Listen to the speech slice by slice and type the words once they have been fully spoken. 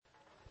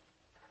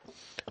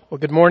Well,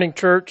 good morning,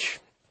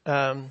 church.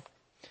 Hope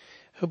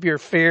you're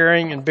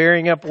faring and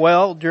bearing up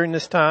well during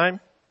this time.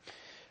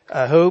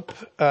 I hope,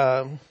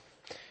 at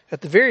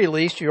the very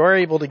least, you are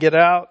able to get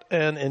out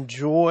and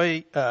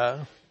enjoy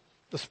the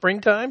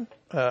springtime.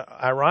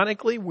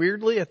 Ironically,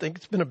 weirdly, I think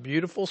it's been a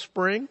beautiful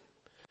spring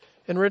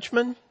in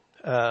Richmond.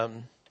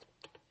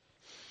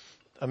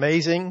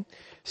 Amazing.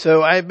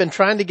 So I've been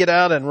trying to get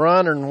out and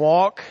run and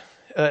walk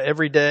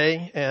every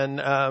day,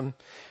 and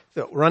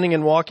running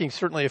and walking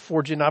certainly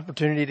affords you an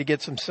opportunity to get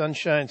some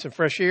sunshine, some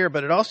fresh air,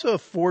 but it also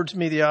affords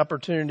me the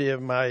opportunity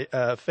of my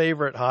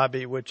favorite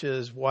hobby, which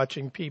is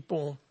watching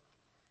people.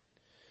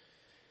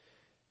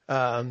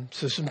 So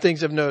some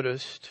things I've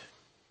noticed.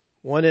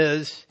 One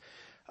is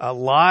a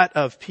lot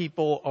of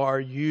people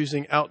are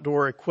using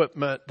outdoor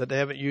equipment that they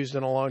haven't used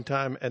in a long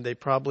time, and they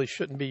probably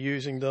shouldn't be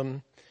using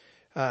them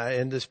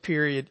in this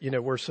period. You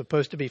know, we're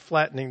supposed to be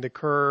flattening the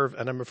curve,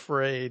 and I'm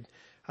afraid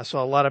I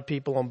saw a lot of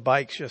people on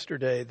bikes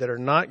yesterday that are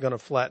not going to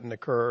flatten the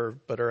curve,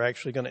 but are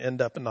actually going to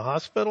end up in the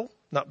hospital,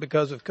 not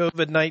because of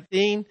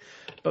COVID-19,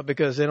 but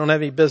because they don't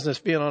have any business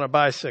being on a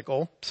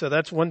bicycle. So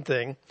that's one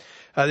thing.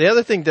 The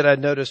other thing that I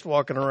noticed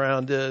walking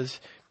around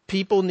is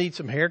people need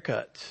some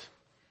haircuts.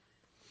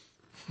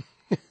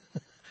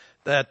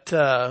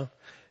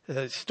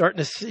 Starting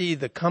to see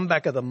the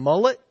comeback of the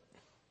mullet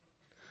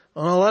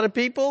on a lot of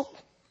people.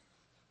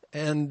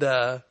 And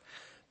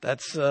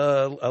that's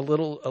a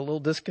little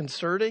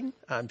disconcerting.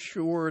 I'm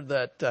sure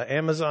that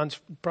Amazon's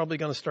probably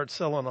going to start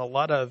selling a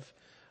lot of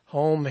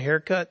home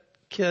haircut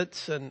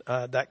kits and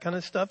that kind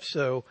of stuff.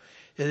 So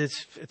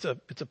it's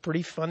a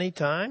pretty funny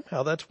time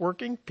how that's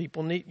working.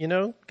 People need,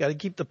 got to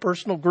keep the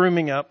personal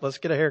grooming up. Let's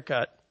get a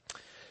haircut.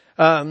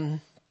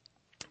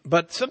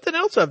 But something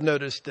else I've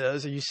noticed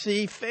is you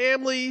see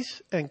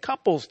families and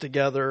couples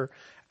together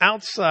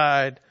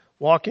outside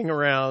walking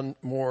around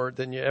more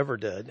than you ever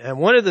did. And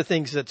one of the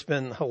things that's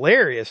been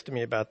hilarious to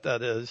me about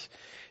that is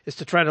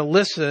to try to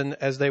listen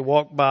as they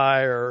walk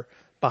by or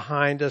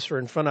behind us or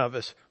in front of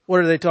us. What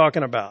are they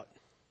talking about?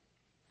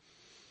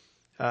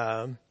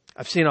 I've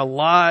seen a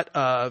lot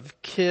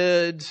of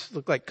kids,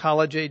 look like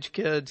college-age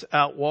kids,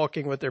 out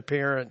walking with their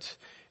parents,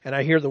 and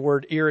I hear the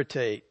word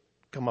irritate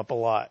come up a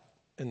lot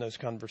in those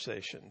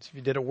conversations. If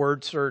you did a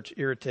word search,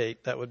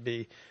 irritate, that would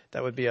be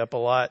up a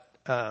lot.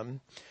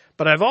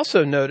 But I've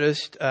also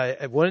noticed,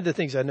 one of the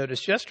things I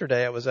noticed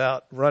yesterday, I was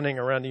out running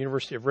around the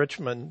University of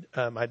Richmond,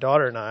 my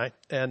daughter and I,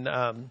 and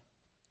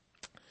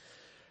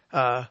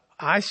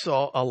I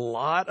saw a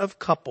lot of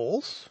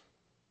couples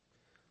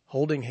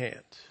holding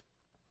hands,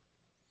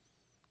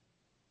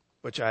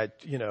 which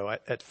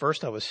at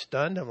first I was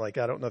stunned. I'm like,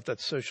 I don't know if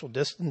that's social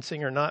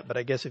distancing or not, but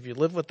I guess if you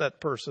live with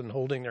that person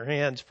holding their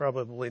hands,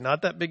 probably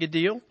not that big a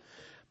deal.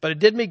 But it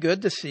did me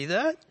good to see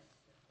that.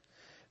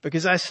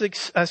 Because I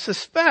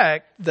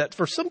suspect that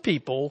for some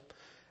people,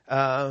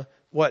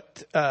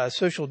 what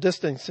social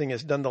distancing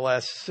has done the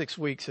last 6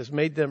 weeks has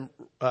made them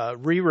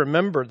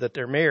remember that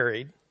they're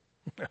married,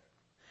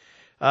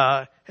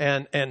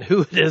 and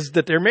who it is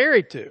that they're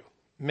married to.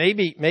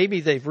 Maybe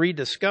they've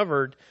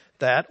rediscovered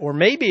that, or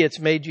maybe it's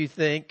made you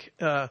think,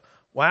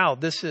 wow,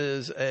 this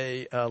is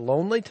a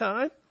lonely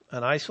time,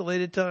 an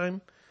isolated time.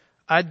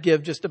 I'd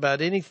give just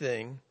about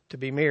anything to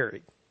be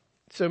married.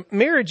 So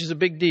marriage is a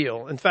big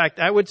deal. In fact,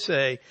 I would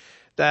say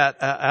that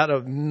out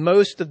of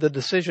most of the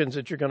decisions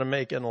that you're going to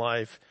make in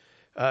life,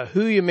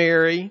 who you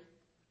marry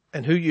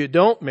and who you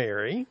don't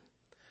marry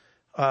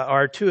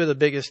are two of the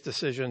biggest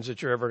decisions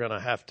that you're ever going to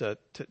have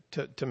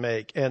to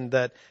make, and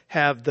that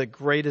have the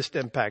greatest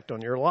impact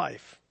on your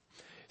life.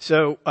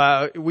 So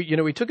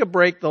we took a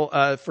break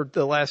for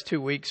the last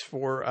 2 weeks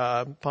for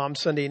Palm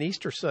Sunday and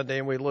Easter Sunday,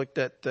 and we looked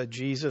at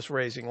Jesus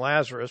raising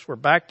Lazarus. We're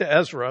back to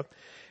Ezra.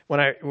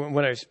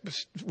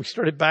 We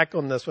started back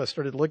on this, when I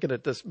started looking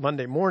at this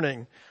Monday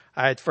morning,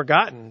 I had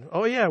forgotten.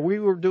 Oh yeah, we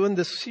were doing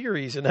this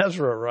series in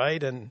Ezra,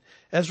 right? And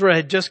Ezra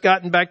had just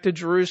gotten back to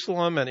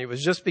Jerusalem, and he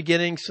was just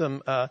beginning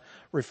some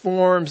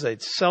reforms.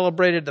 They'd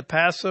celebrated the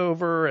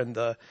Passover and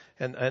the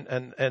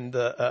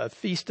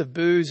Feast of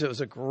Booths. It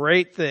was a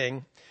great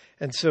thing.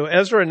 And so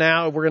Ezra,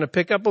 now we're going to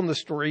pick up on the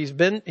story.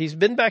 He's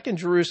been back in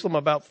Jerusalem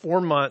about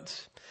 4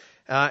 months.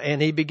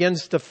 And he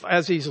begins to,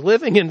 as he's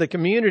living in the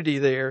community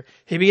there,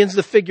 he begins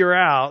to figure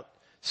out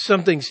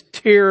something's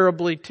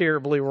terribly,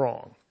 terribly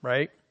wrong,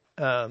 right?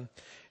 And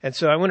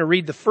so I want to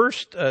read the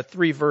first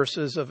 3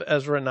 verses of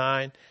Ezra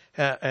 9,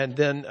 and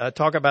then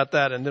talk about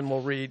that, and then we'll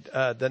read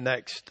the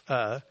next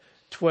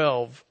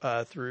 12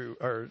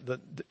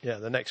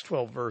 the next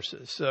 12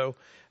 verses. So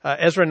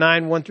Ezra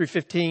 9, 1 through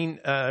 15,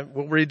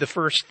 we'll read the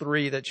first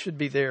 3 that should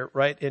be there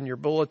right in your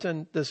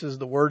bulletin. This is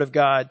the Word of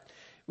God.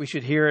 We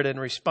should hear it and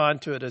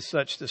respond to it as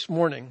such this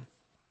morning.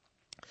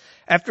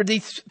 After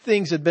these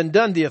things had been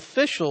done, the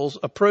officials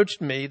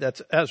approached me,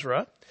 that's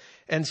Ezra,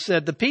 and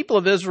said, "The people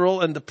of Israel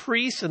and the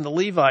priests and the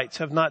Levites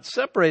have not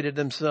separated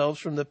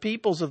themselves from the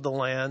peoples of the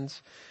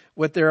lands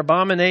with their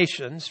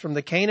abominations, from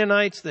the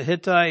Canaanites, the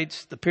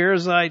Hittites, the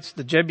Perizzites,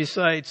 the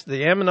Jebusites,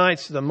 the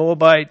Ammonites, the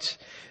Moabites,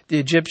 the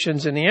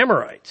Egyptians, and the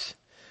Amorites.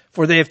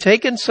 For they have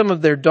taken some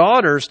of their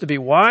daughters to be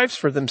wives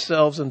for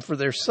themselves and for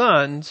their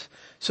sons,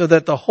 so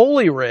that the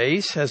holy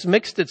race has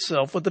mixed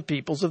itself with the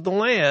peoples of the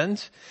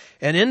lands.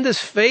 And in this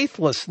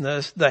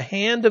faithlessness, the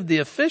hand of the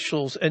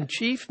officials and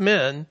chief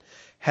men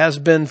has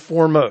been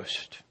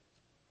foremost.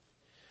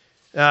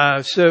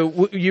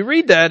 So you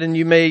read that and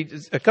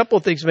a couple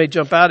of things may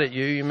jump out at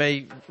you. You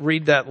may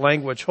read that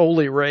language,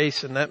 holy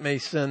race, and that may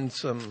send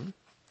some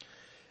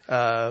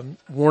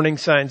warning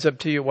signs up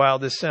to you. Wow,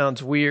 this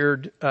sounds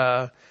weird.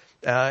 And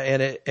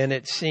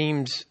it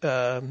seems, seems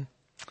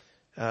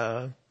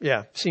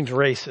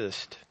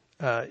racist.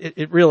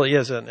 It really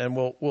isn't. And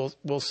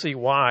we'll see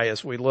why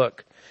as we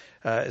look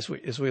a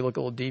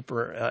little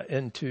deeper,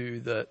 into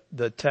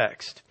the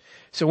text.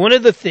 So one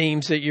of the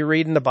themes that you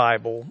read in the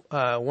Bible,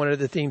 one of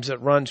the themes that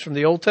runs from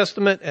the Old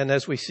Testament and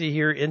as we see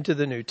here into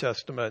the New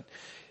Testament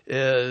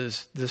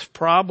is this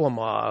problem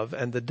of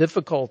and the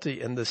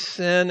difficulty and the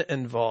sin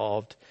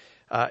involved,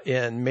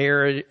 in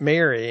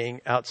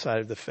marrying outside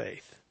of the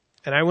faith.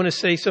 And I want to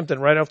say something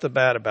right off the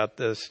bat about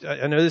this.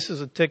 I know this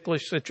is a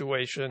ticklish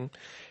situation,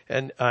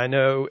 and I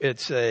know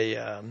it's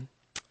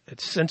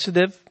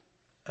sensitive,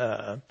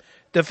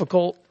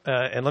 difficult.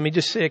 And let me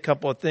just say a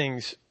couple of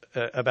things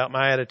about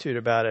my attitude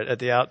about it at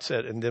the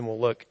outset, and then we'll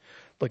look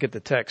at the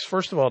text.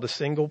 First of all, the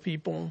single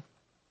people,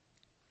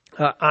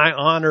 I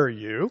honor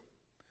you,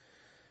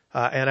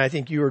 and I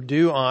think you are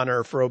due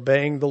honor for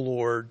obeying the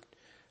Lord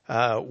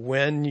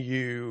when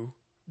you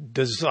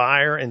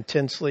desire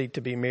intensely to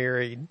be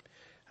married.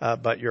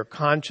 But your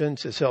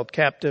conscience is held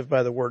captive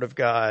by the word of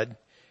God,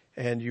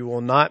 and you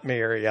will not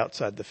marry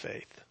outside the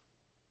faith.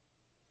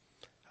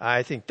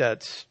 I think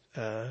that's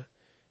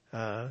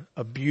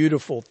a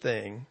beautiful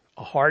thing,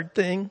 a hard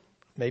thing,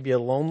 maybe a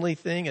lonely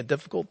thing, a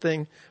difficult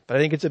thing, but I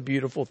think it's a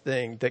beautiful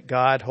thing that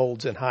God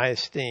holds in high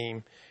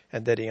esteem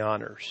and that he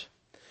honors.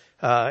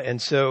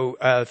 And so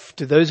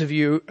to those of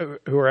you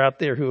who are out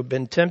there who have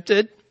been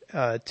tempted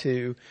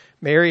to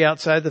marry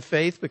outside the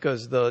faith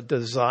because the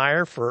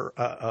desire for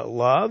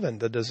love and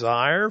the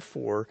desire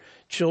for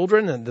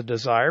children and the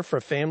desire for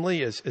a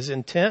family is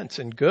intense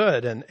and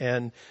good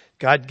and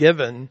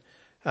God-given.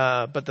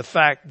 But the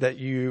fact that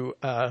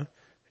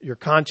your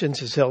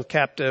conscience is held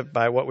captive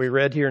by what we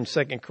read here in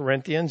 2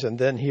 Corinthians and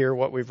then here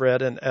what we've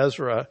read in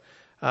Ezra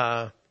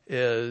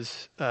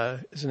is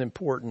an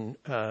important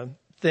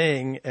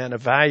thing and a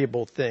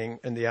valuable thing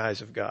in the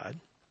eyes of God.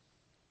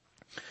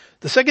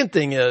 The second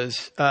thing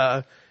is,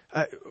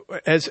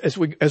 as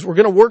we're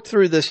going to work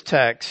through this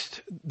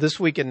text this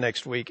week and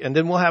next week, and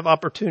then we'll have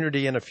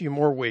opportunity in a few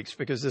more weeks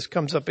because this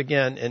comes up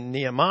again in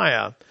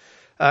Nehemiah.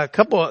 A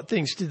couple of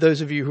things to those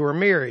of you who are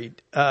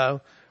married.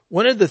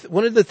 One of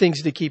the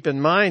things to keep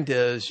in mind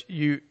is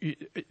you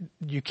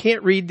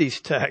can't read these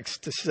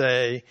texts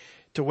to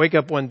wake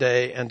up one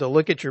day and to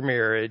look at your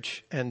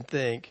marriage and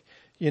think,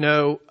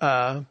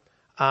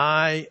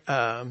 I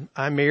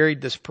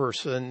married this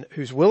person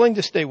who's willing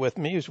to stay with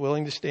me, who's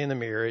willing to stay in the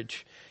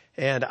marriage,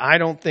 and I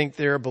don't think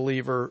they're a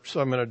believer, so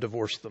I'm going to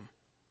divorce them.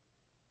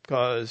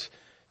 Because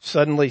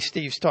suddenly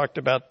Steve's talked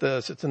about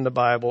this, it's in the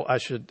Bible, I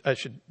should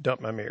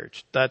dump my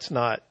marriage. That's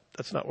not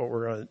what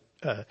we're going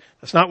to,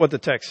 that's not what the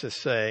text is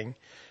saying,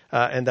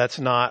 and that's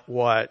not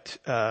what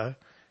I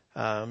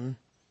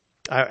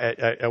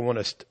want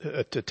us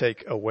to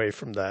take away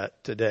from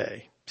that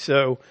today.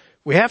 So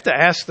we have to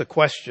ask the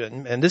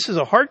question, and this is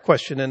a hard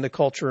question in the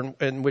culture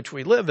in which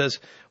we live, is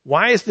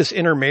why is this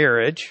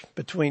intermarriage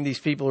between these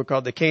people who are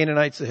called the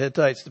Canaanites, the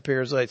Hittites, the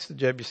Perizzites, the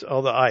Jebusites,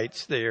 all the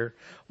ites there,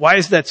 why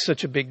is that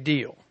such a big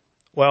deal?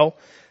 Well,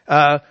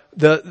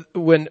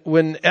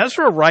 when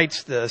Ezra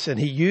writes this and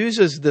he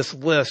uses this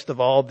list of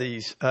all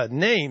these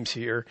names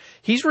here,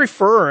 he's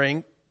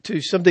referring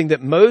to something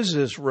that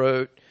Moses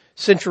wrote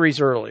centuries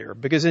earlier.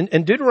 Because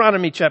in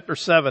Deuteronomy chapter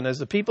 7, as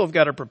the people of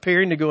God are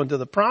preparing to go into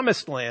the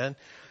promised land,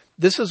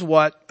 this is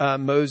what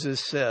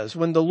Moses says.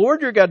 When the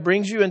Lord your God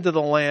brings you into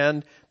the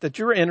land that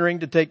you're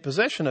entering to take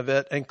possession of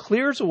it and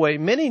clears away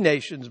many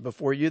nations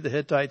before you, the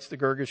Hittites, the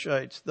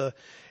Girgashites, the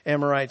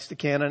Amorites, the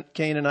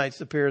Canaanites,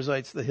 the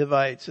Perizzites, the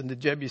Hivites, and the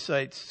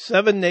Jebusites,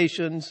 7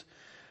 nations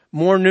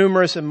more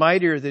numerous and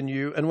mightier than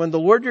you. And when the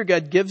Lord your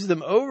God gives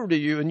them over to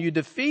you and you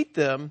defeat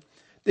them,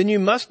 then you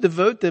must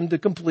devote them to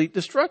complete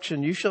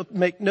destruction. You shall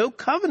make no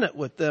covenant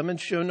with them and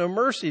show no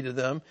mercy to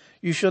them.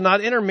 You shall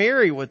not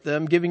intermarry with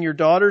them, giving your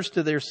daughters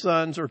to their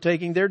sons or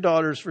taking their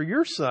daughters for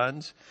your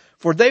sons,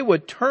 for they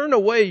would turn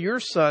away your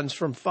sons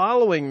from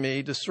following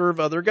me to serve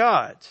other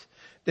gods.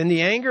 Then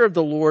the anger of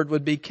the Lord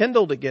would be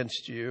kindled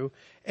against you,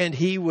 and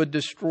he would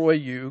destroy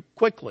you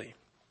quickly.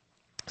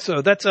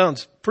 So that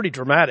sounds pretty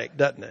dramatic,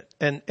 doesn't it?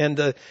 And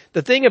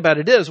the thing about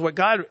it is, what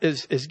God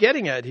is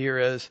getting at here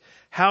is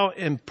how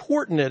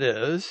important it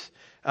is,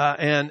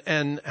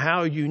 and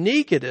how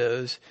unique it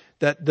is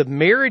that the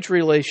marriage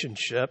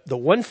relationship, the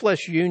one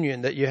flesh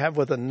union that you have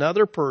with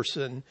another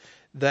person,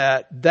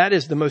 that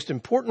is the most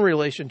important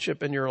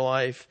relationship in your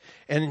life,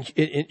 and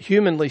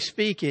humanly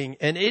speaking,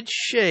 and it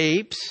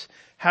shapes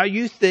how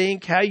you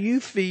think, how you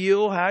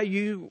feel, how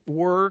you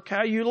work,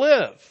 how you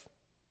live.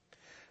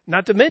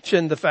 Not to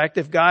mention the fact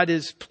if God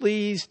is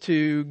pleased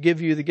to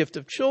give you the gift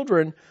of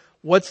children,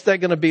 what's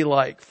that going to be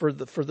like for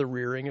the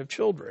rearing of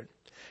children?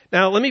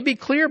 Now, let me be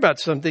clear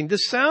about something.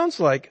 This sounds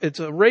like it's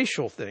a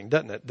racial thing,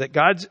 doesn't it? That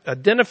God's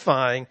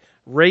identifying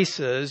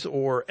races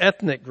or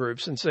ethnic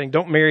groups and saying,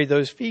 don't marry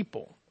those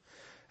people.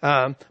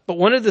 But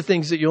one of the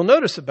things that you'll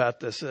notice about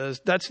this is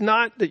that's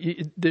not that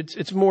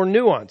it's more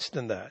nuanced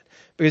than that.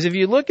 Because if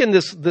you look in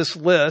this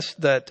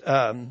list that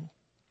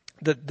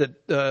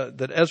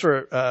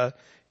Ezra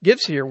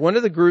gives here, one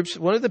of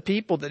the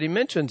people that he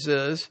mentions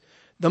is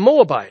the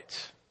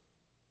Moabites.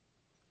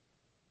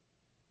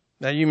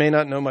 Now, you may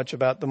not know much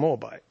about the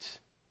Moabites,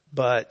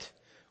 but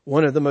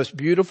one of the most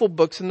beautiful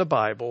books in the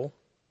Bible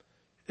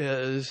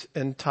is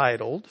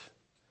entitled,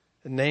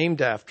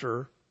 named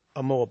after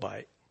a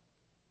Moabite.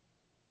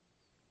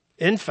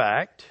 In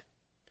fact,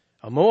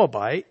 a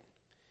Moabite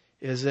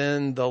is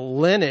in the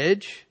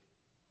lineage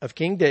of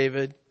King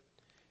David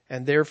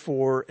and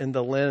therefore in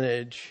the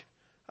lineage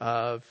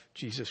of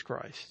Jesus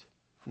Christ.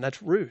 And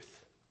that's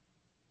Ruth.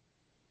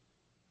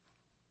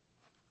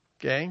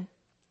 Okay?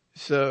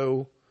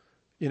 So,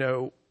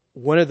 while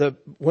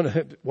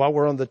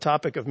we're on the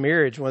topic of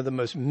marriage, one of the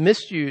most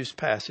misused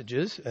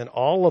passages in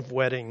all of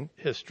wedding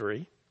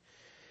history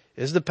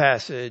is the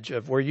passage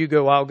of where you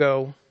go, I'll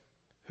go,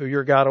 who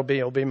your God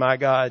will be my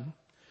God,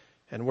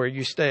 and where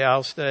you stay,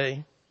 I'll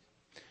stay.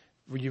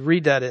 You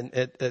read that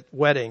at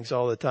weddings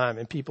all the time,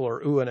 and people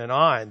are oohing and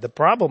ahhing. The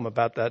problem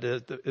about that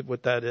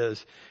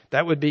is,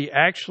 that would be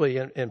actually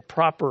in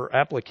proper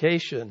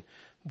application,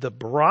 the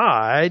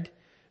bride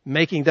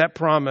making that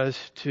promise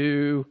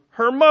to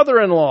her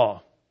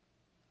mother-in-law.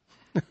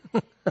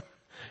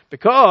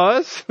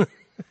 because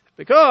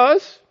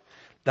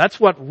that's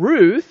what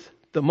Ruth,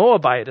 the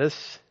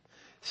Moabitess,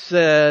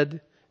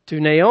 said to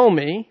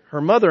Naomi, her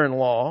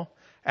mother-in-law,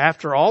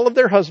 after all of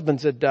their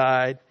husbands had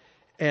died,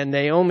 and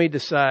Naomi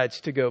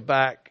decides to go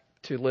back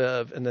to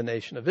live in the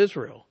nation of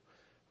Israel.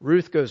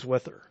 Ruth goes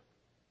with her.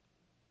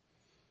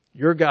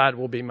 Your God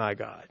will be my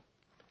God.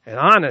 And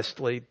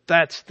honestly,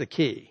 that's the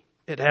key.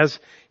 It has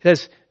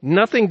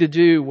nothing to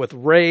do with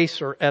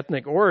race or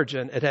ethnic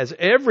origin. It has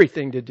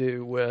everything to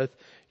do with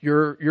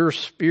your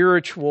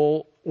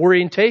spiritual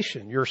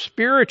orientation, your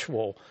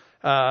spiritual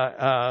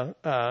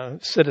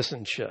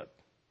citizenship.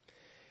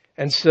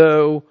 And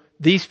so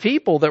these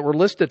people that were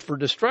listed for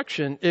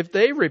destruction, if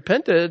they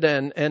repented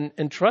and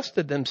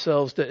entrusted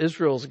themselves to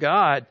Israel's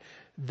God,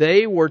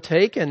 they were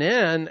taken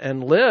in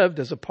and lived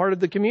as a part of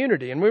the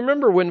community. And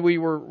remember when we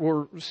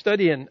were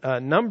studying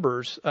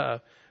Numbers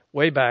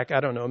way back,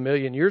 a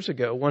million years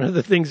ago, one of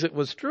the things that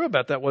was true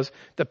about that was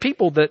the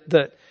people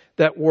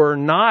that were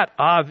not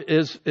of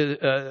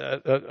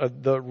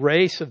the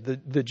race of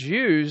the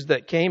Jews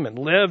that came and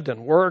lived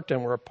and worked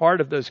and were a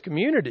part of those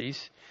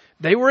communities,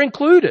 they were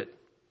included.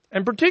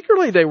 And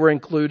particularly they were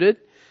included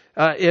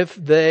if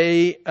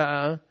they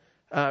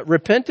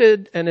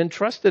repented and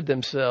entrusted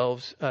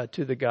themselves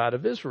to the God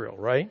of Israel,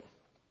 right?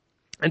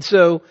 And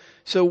so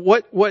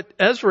what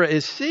Ezra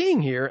is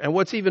seeing here, and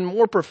what's even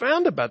more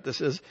profound about this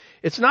is,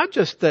 it's not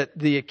just that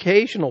the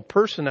occasional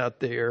person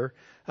out there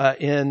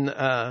in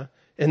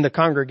the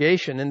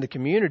congregation, in the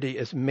community,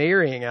 is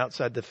marrying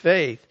outside the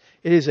faith.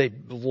 It is a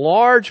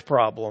large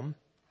problem,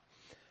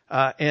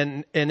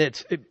 and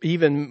it's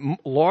even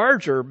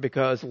larger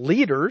because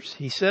leaders,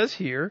 he says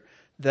here,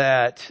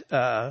 that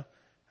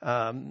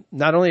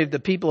not only the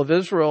people of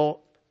Israel,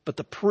 but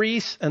the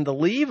priests and the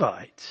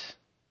Levites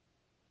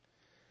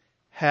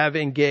have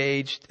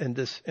engaged in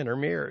this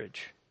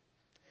intermarriage.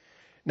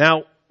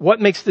 Now,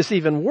 what makes this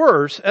even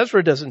worse,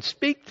 Ezra doesn't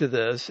speak to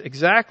this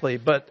exactly,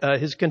 but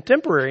his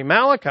contemporary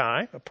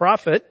Malachi, a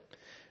prophet,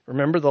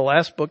 remember the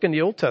last book in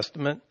the Old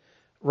Testament,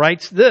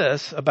 writes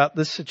this about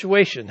this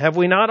situation. Have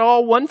we not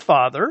all one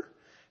Father?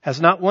 Has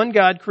not one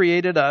God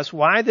created us?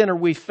 Why then are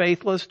we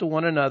faithless to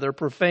one another,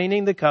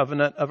 profaning the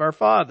covenant of our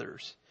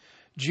fathers?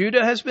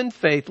 Judah has been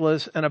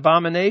faithless, and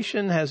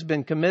abomination has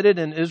been committed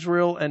in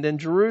Israel and in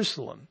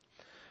Jerusalem.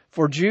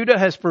 For Judah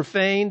has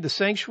profaned the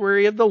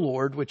sanctuary of the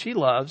Lord, which he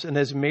loves, and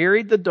has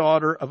married the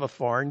daughter of a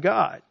foreign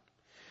god.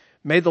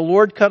 May the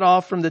Lord cut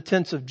off from the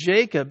tents of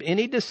Jacob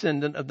any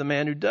descendant of the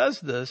man who does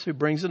this, who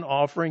brings an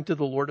offering to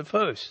the Lord of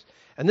hosts.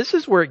 And this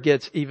is where it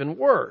gets even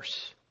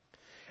worse.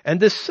 And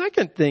this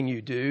second thing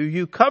you do,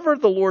 you cover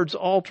the Lord's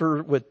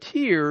altar with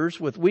tears,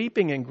 with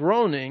weeping and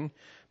groaning,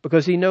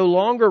 because he no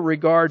longer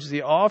regards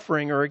the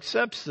offering or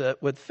accepts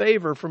it with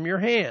favor from your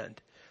hand.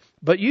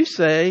 But you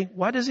say,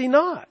 why does he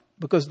not?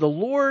 Because the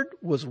Lord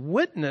was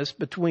witness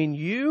between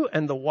you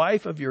and the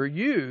wife of your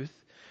youth,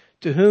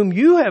 to whom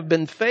you have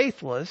been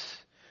faithless,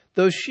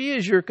 though she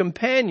is your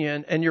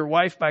companion and your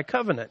wife by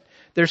covenant.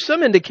 There's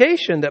some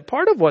indication that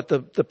part of what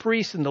the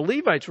priests and the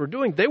Levites were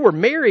doing, they were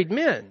married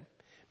men,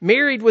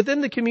 married within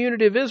the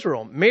community of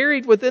Israel,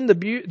 married within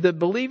the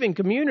believing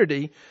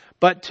community,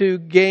 but to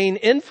gain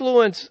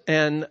influence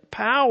and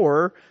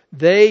power,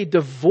 they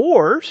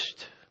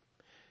divorced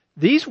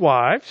these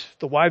wives,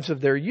 the wives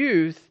of their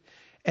youth,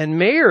 and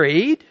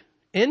married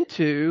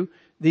into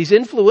these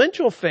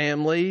influential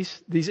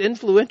families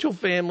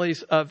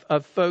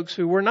of folks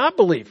who were not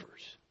believers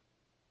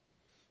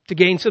to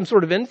gain some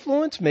sort of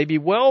influence, maybe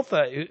wealth,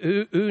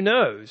 who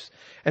knows?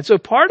 And so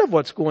part of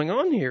what's going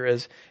on here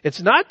is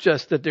it's not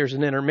just that there's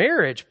an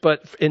intermarriage,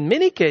 but in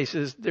many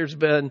cases there's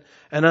been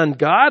an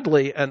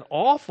ungodly and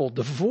awful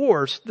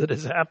divorce that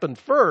has happened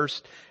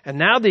first. And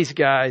now these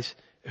guys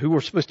who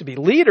were supposed to be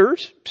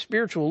leaders,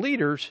 spiritual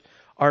leaders,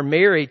 are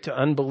married to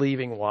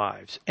unbelieving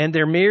wives. And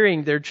they're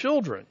marrying their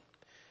children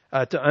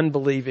to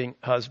unbelieving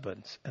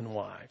husbands and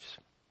wives.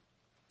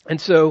 And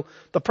so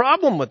the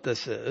problem with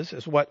this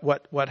is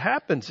what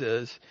happens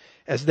is,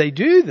 as they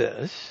do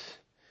this,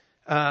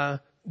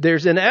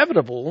 there's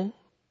inevitable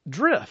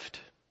drift,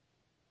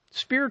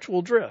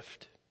 spiritual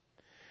drift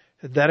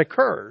that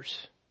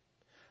occurs.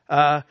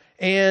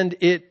 And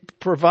it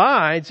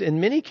provides, in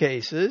many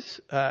cases,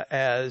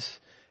 as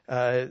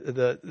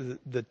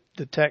the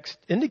text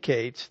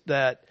indicates,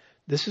 that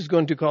this is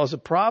going to cause a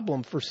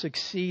problem for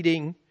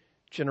succeeding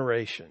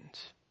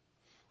generations.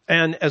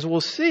 And as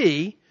we'll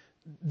see,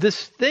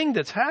 this thing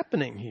that's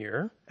happening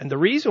here, and the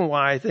reason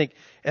why I think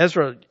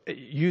Ezra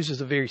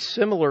uses a very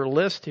similar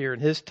list here in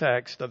his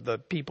text of the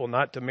people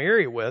not to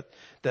marry with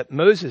that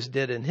Moses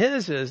did in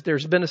his, is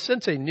there's been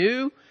a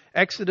new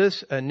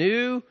exodus, a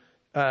new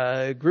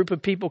group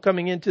of people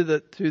coming into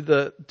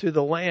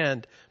the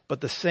land,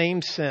 but the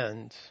same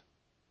sins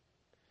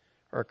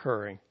are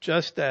occurring.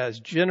 Just as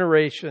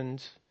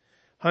generations,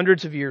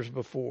 hundreds of years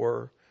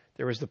before,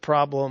 there was the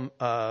problem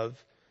of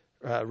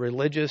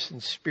religious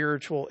and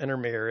spiritual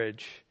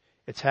intermarriage.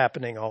 It's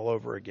happening all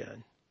over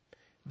again.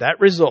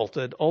 That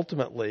resulted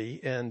ultimately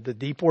in the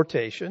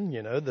deportation,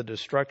 the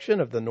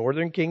destruction of the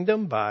northern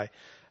kingdom by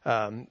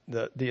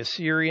the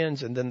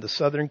Assyrians, and then the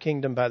southern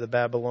kingdom by the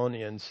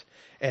Babylonians.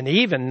 And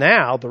even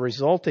now, the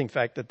resulting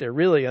fact that they're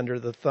really under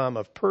the thumb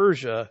of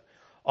Persia,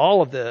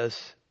 all of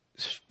this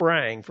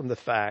sprang from the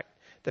fact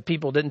that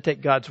people didn't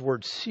take God's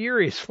word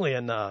seriously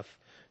enough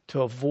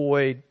to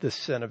avoid the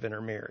sin of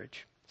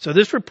intermarriage. So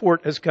this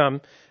report has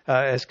come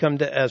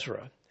to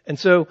Ezra. And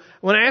so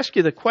I want to ask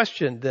you the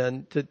question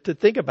then to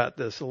think about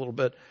this a little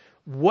bit.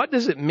 What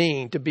does it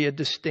mean to be a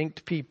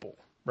distinct people,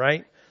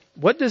 right?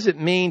 What does it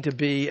mean to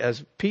be,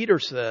 as Peter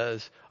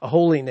says, a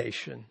holy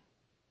nation,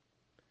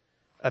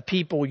 a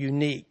people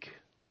unique,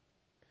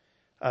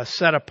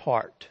 set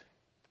apart,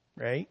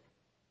 right?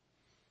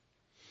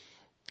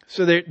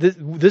 So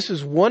this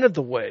is one of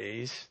the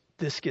ways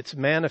this gets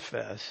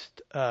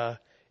manifest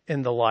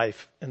in the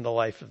life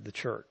of the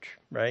church,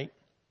 right?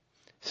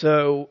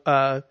 So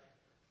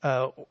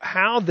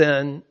how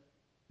then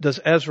does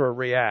Ezra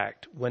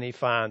react when he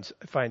finds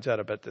out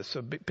about this?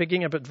 So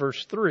picking up at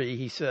verse 3,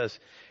 he says,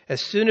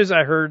 "As soon as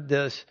I heard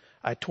this,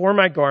 I tore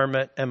my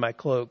garment and my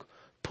cloak,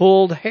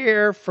 pulled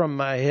hair from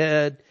my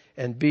head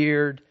and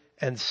beard,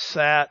 and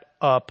sat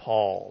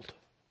appalled."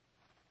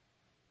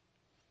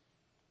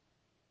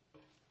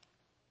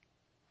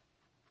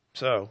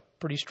 So,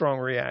 pretty strong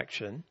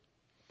reaction.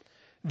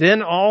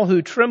 "Then all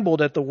who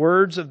trembled at the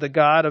words of the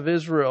God of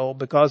Israel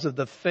because of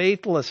the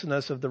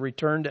faithlessness of the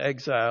returned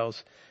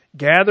exiles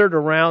gathered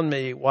around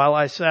me while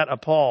I sat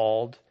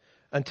appalled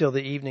until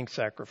the evening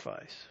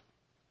sacrifice.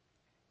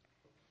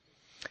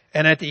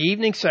 And at the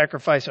evening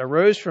sacrifice I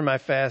rose from my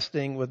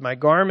fasting with my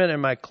garment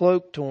and my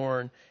cloak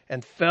torn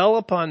and fell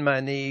upon my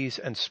knees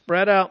and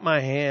spread out my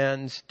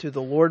hands to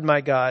the Lord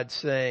my God,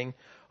 saying,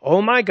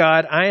 'O my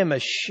God, I am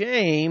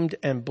ashamed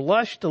and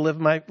blush to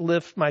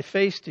lift my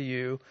face to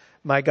you,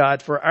 my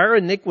God, for our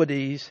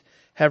iniquities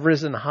have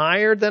risen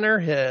higher than our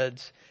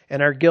heads,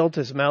 and our guilt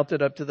has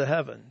mounted up to the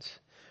heavens.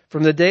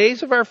 From the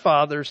days of our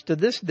fathers to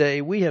this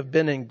day, we have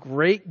been in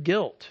great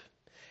guilt.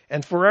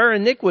 And for our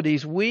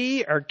iniquities,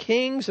 we, our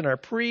kings and our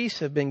priests,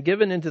 have been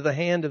given into the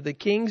hand of the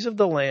kings of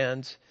the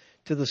lands,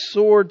 to the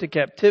sword, to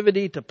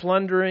captivity, to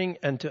plundering,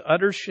 and to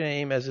utter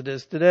shame as it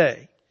is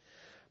today.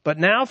 But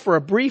now for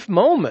a brief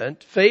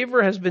moment,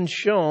 favor has been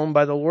shown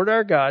by the Lord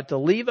our God to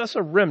leave us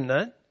a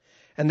remnant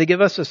and to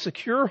give us a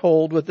secure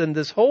hold within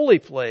this holy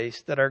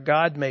place, that our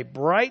God may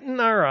brighten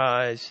our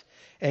eyes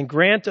and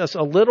grant us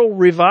a little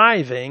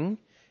reviving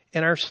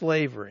in our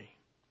slavery.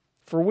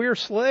 For we are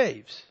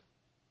slaves.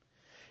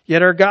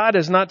 Yet our God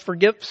has not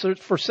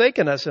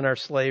forsaken us in our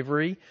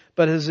slavery,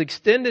 but has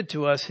extended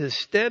to us his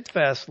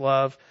steadfast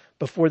love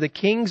before the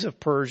kings of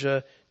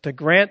Persia, to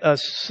grant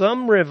us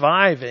some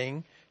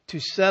reviving, to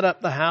set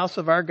up the house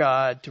of our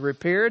God, to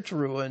repair its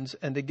ruins,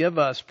 and to give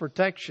us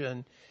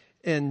protection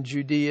in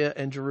Judea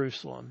and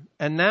Jerusalem.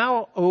 And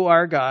now, O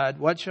our God,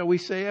 what shall we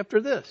say after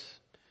this?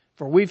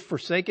 For we've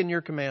forsaken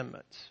your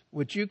commandments,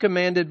 which you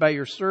commanded by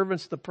your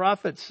servants the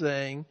prophets,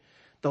 saying,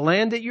 the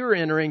land that you are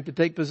entering to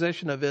take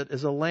possession of it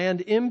is a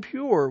land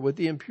impure with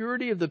the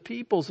impurity of the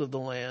peoples of the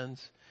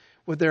lands,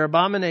 with their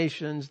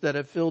abominations that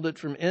have filled it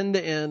from end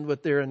to end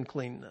with their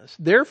uncleanness.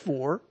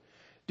 Therefore,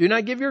 do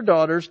not give your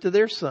daughters to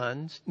their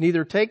sons,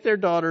 neither take their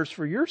daughters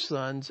for your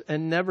sons,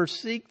 and never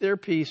seek their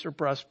peace or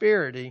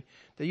prosperity,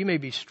 that you may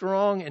be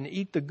strong and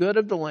eat the good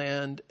of the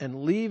land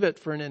and leave it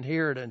for an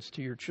inheritance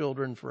to your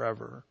children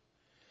forever.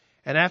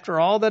 And after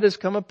all that has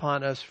come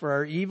upon us for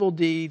our evil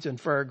deeds and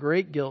for our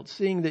great guilt,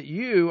 seeing that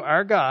you,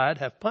 our God,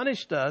 have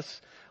punished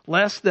us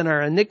less than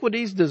our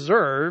iniquities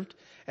deserved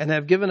and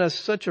have given us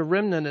such a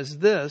remnant as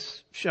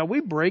this, shall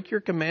we break your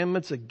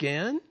commandments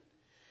again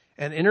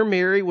and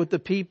intermarry with the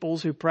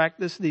peoples who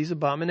practice these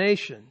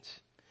abominations?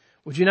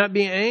 Would you not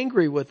be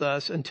angry with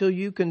us until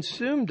you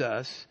consumed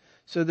us,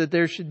 so that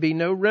there should be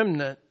no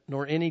remnant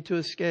nor any to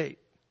escape?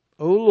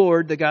 O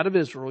Lord, the God of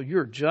Israel,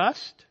 you're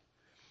just,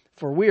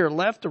 for we are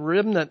left a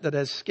remnant that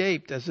has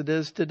escaped as it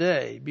is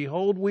today.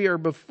 Behold, we are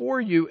before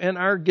you in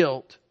our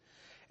guilt,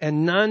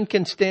 and none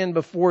can stand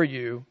before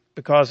you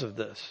because of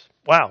this.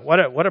 Wow,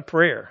 what a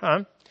prayer,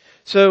 huh?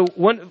 So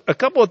a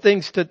couple of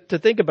things to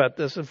think about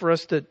this and for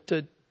us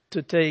to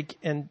take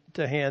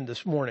into hand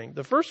this morning.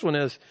 The first one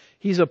is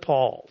he's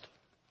appalled.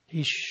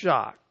 He's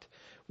shocked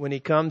when he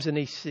comes and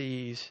he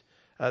sees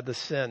the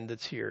sin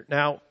that's here.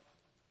 Now,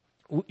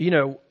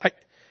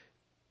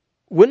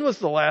 when was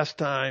the last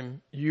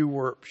time you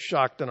were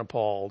shocked and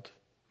appalled?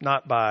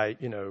 Not by,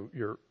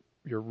 your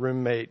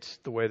roommates,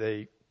 the way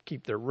they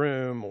keep their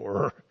room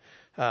or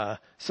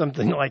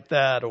something like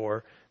that,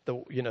 or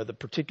the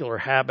particular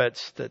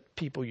habits that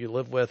people you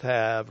live with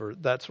have, or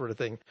that sort of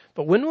thing.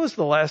 But when was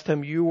the last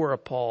time you were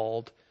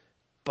appalled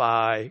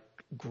by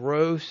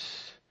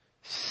gross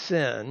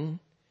sin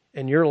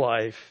in your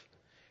life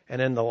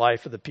and in the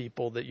life of the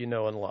people that you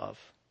know and love?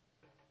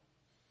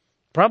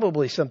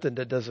 Probably something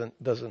that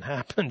doesn't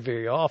happen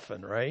very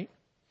often, right?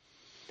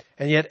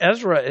 And yet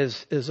Ezra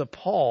is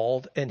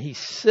appalled, and he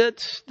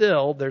sits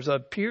still. There's a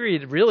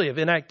period really of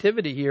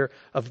inactivity here,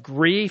 of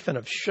grief and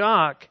of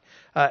shock,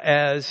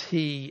 as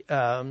he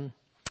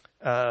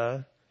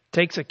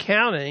takes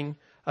accounting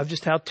of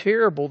just how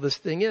terrible this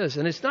thing is.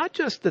 And it's not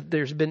just that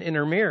there's been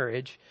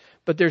intermarriage,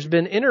 but there's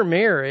been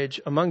intermarriage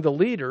among the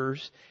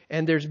leaders,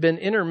 and there's been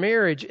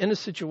intermarriage in a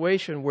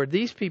situation where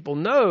these people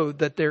know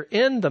that they're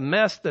in the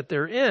mess that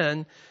they're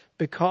in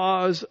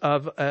because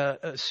of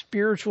a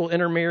spiritual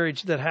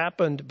intermarriage that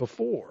happened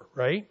before,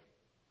 right?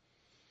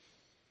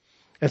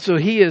 And so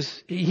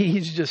he's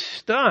just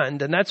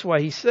stunned, and that's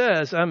why he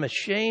says, I'm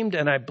ashamed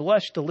and I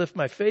blush to lift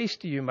my face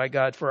to you, my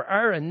God, for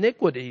our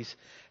iniquities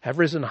have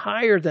risen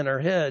higher than our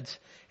heads,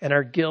 and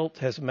our guilt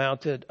has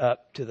mounted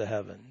up to the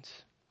heavens,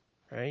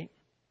 right?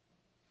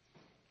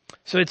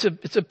 So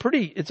it's a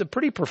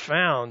pretty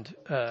profound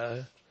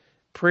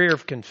prayer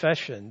of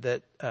confession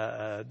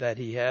that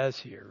he has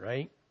here,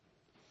 right?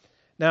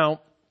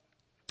 Now,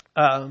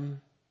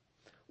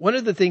 one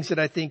of the things that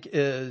I think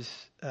is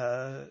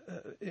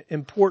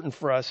important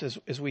for us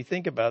as we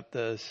think about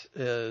this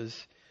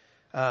is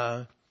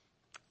one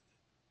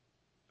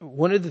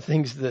of the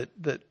things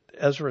that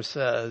Ezra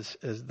says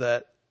is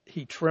that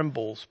he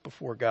trembles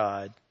before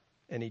God,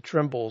 and he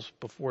trembles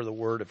before the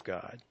Word of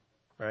God,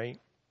 right?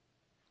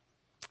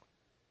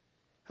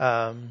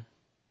 When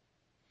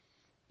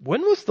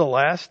was the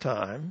last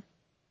time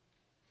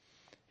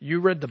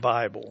you read the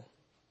Bible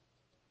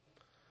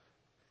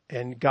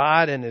and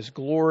God and His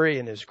glory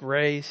and His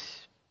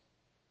grace,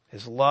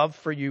 His love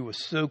for you was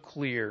so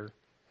clear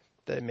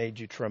that it made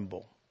you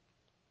tremble?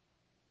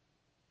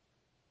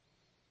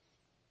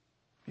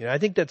 I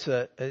think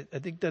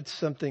that's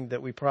something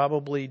that we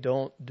probably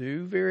don't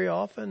do very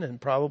often, and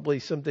probably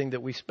something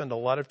that we spend a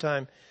lot of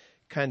time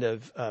kind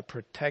of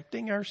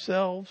protecting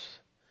ourselves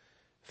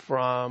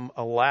from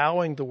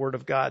allowing the Word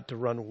of God to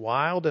run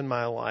wild in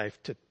my life,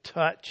 to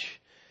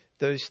touch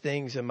those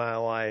things in my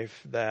life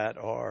that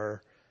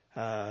are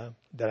that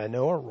I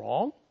know are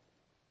wrong,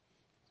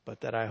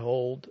 but that I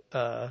hold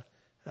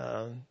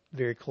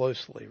very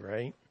closely,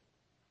 right?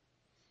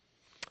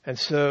 And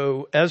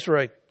so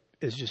Ezra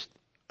is just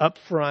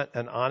upfront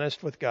and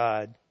honest with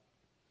God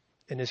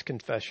in his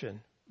confession.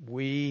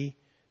 We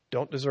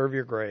don't deserve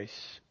your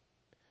grace.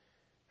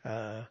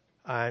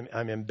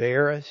 I'm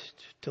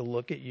embarrassed to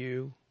look at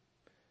you,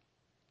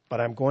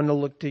 but I'm going to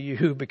look to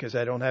you because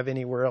I don't have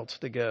anywhere else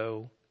to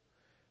go.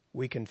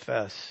 We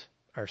confess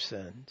our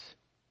sins.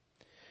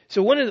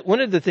 So one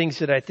of the things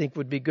that I think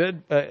would be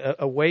good,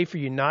 a way for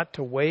you not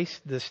to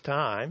waste this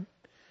time,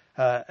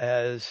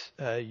 as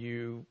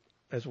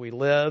we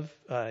live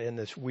in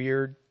this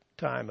weird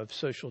time of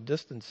social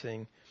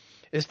distancing,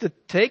 is to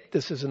take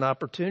this as an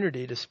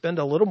opportunity to spend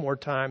a little more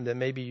time than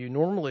maybe you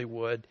normally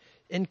would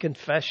in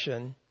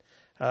confession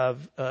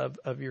of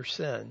your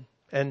sin.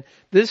 And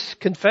this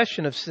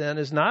confession of sin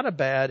is not a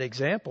bad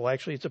example.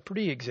 Actually, it's a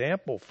pretty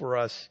example for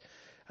us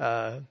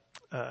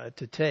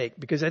to take,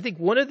 because I think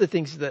one of the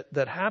things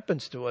that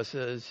happens to us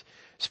is,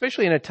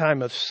 especially in a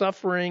time of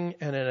suffering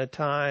and in a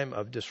time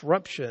of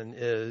disruption,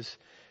 is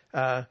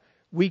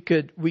we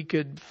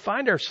could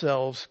find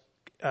ourselves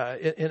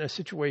in a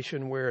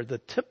situation where the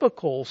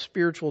typical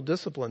spiritual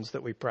disciplines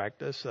that we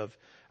practice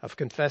of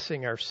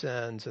confessing our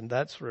sins and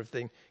that sort of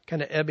thing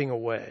kind of ebbing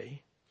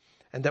away,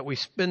 and that we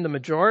spend the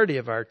majority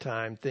of our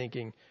time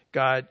thinking,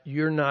 God,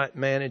 you're not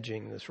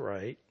managing this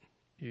right.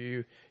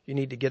 You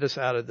need to get us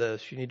out of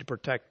this. You need to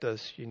protect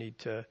us. You need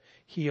to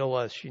heal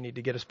us. You need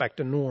to get us back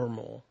to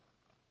normal.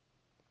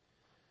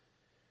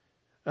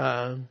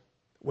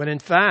 When in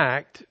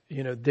fact,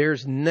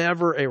 there's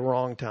never a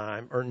wrong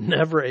time or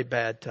never a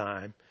bad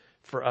time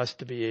for us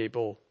to be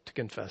able to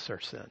confess our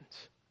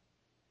sins.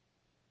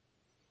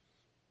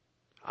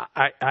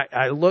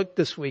 I looked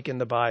this week in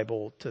the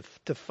Bible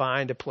to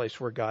find a place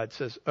where God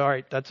says, all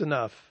right, that's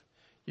enough.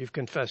 You've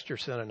confessed your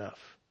sin enough.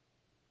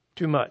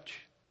 Too much.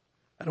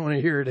 I don't want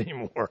to hear it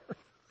anymore.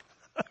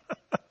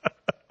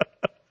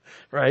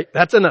 Right?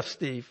 That's enough,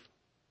 Steve.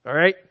 All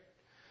right?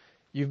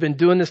 You've been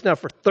doing this now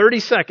for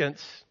 30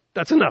 seconds.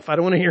 That's enough. I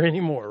don't want to hear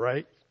any more,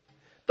 right?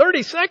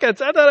 30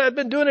 seconds? I thought I'd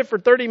been doing it for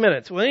 30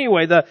 minutes. Well,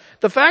 anyway,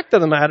 the fact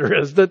of the matter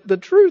is that the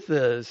truth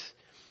is,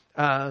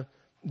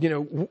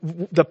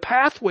 the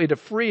pathway to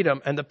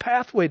freedom and the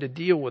pathway to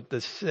deal with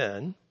this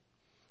sin,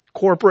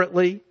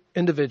 corporately,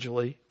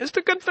 individually, is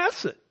to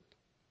confess it.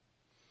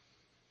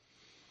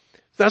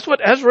 That's what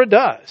Ezra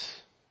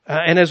does.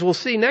 And as we'll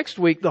see next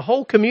week, the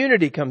whole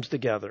community comes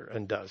together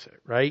and does it,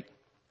 right?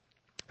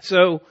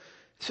 So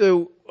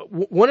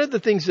one of the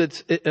things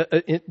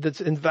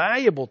that's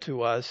invaluable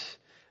to us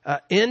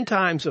in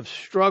times of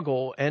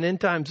struggle and in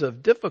times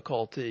of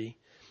difficulty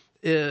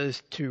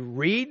is to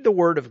read the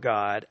Word of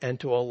God and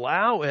to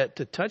allow it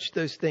to touch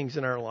those things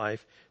in our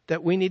life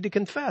that we need to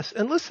confess.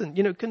 And listen,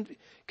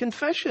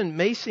 confession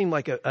may seem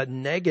like a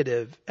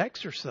negative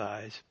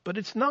exercise, but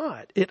it's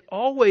not. It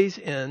always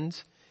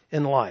ends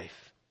in life.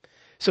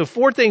 So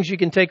 4 things you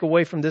can take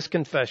away from this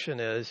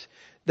confession is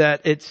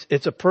that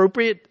it's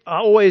appropriate,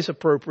 always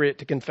appropriate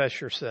to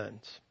confess your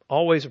sins.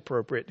 Always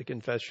appropriate to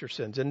confess your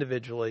sins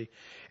individually.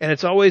 And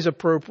it's always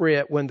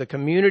appropriate when the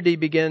community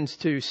begins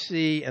to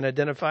see and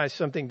identify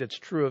something that's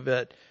true of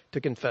it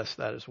to confess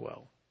that as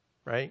well.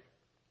 Right?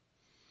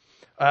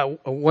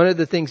 One of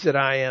the things that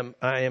I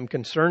am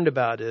concerned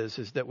about is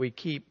that we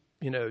keep,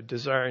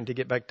 desiring to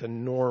get back to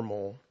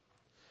normal.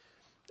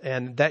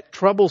 And that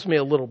troubles me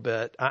a little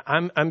bit.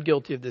 I'm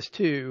guilty of this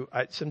too.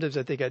 Sometimes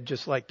I think I'd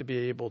just like to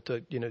be able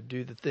to,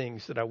 do the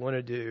things that I want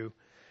to do.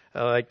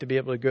 I like to be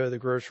able to go to the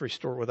grocery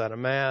store without a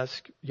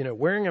mask.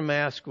 Wearing a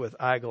mask with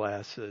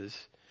eyeglasses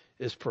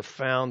is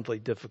profoundly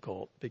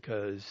difficult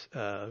because,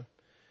 they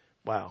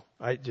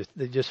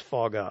just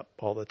fog up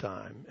all the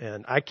time.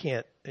 And I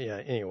can't,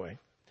 anyway.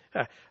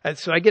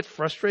 So I get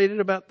frustrated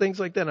about things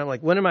like that. And I'm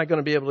like, when am I going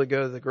to be able to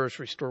go to the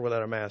grocery store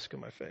without a mask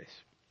on my face?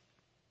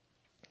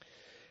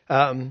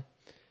 And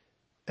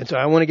so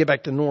I want to get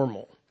back to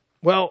normal.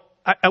 Well,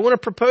 I want to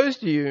propose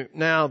to you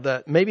now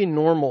that maybe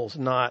normal's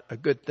not a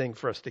good thing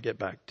for us to get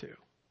back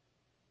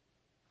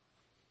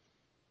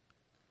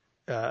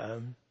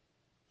to.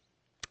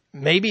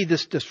 Maybe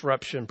this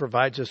disruption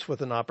provides us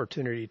with an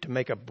opportunity to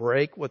make a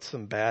break with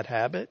some bad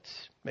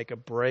habits, make a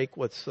break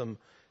with some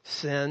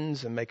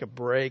sins, and make a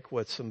break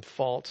with some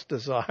false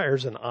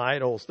desires and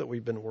idols that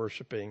we've been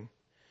worshiping,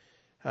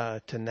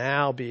 to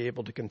now be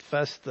able to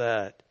confess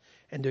that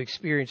and to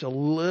experience a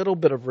little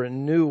bit of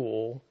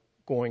renewal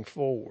going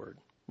forward,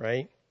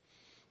 right?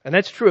 And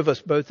that's true of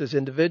us both as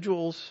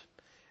individuals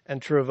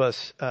and true of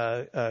us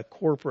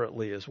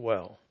corporately as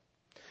well.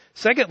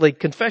 Secondly,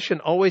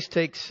 confession always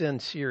takes sin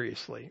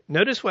seriously.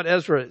 Notice what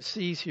Ezra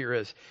sees here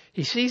is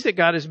he sees that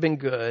God has been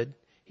good.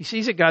 He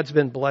sees that God's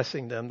been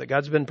blessing them, that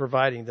God's been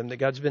providing them, that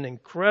God's been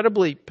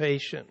incredibly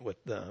patient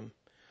with them.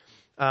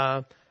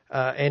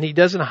 And he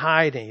doesn't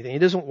hide anything. He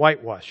doesn't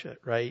whitewash it,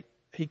 right?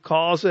 He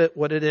calls it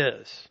what it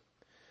is.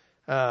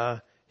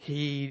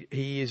 He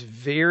is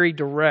very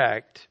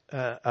direct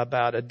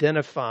about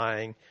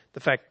identifying the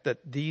fact that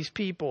these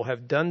people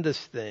have done this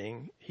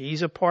thing.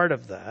 He's a part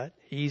of that.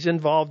 He's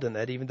involved in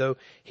that, even though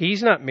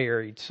he's not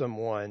married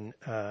someone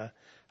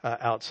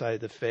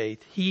outside the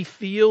faith. He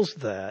feels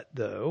that,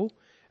 though,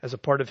 as a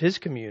part of his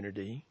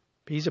community.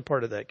 He's a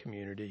part of that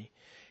community.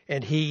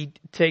 And he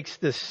takes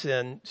this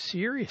sin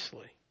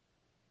seriously.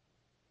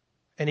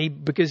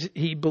 And because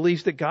he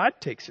believes that God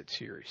takes it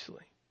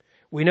seriously.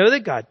 We know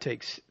that God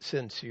takes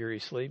sin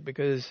seriously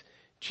because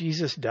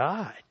Jesus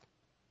died.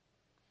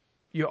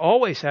 You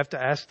always have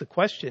to ask the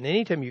question,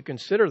 anytime you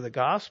consider the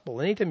gospel,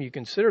 anytime you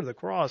consider the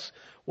cross,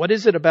 what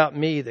is it about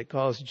me that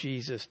caused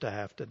Jesus to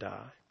have to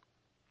die?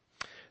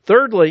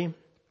 Thirdly,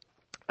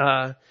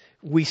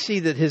 we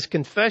see that his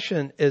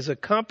confession is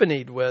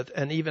accompanied with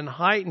and even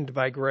heightened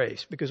by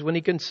grace. Because when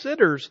he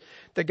considers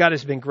that God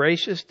has been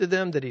gracious to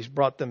them, that he's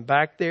brought them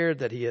back there,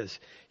 that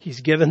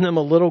he's given them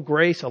a little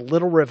grace, a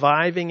little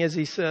reviving, as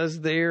he says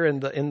there in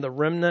the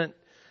remnant,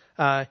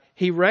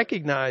 he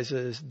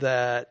recognizes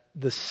that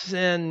the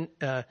sin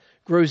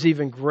grows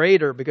even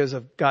greater because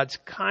of God's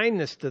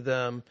kindness to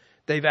them.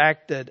 They've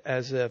acted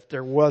as if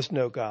there was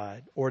no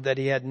God, or that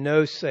he had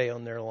no say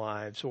on their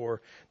lives,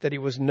 or that he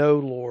was no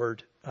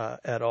Lord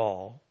at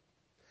all.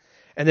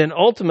 And then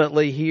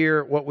ultimately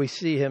here, what we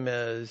see him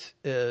is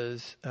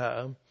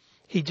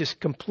he just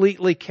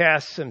completely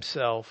casts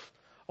himself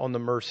on the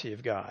mercy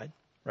of God,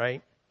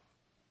 right?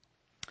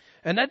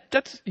 And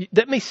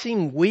that may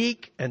seem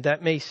weak and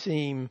that may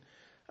seem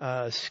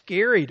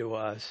scary to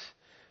us,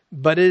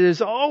 but it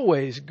is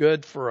always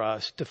good for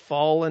us to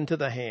fall into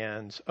the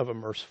hands of a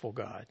merciful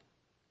God.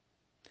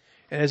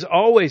 And it's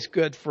always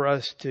good for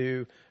us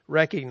to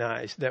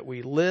recognize that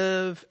we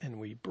live and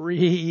we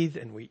breathe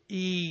and we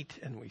eat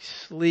and we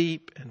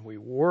sleep and we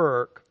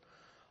work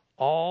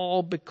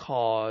all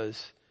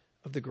because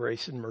of the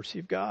grace and mercy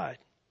of God.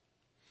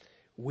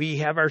 We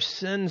have our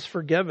sins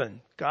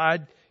forgiven.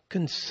 God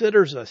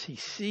considers us. He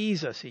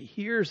sees us. He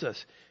hears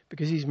us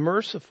because He's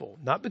merciful.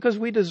 Not because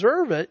we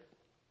deserve it,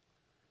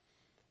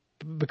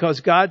 but because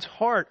God's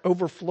heart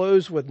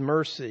overflows with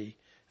mercy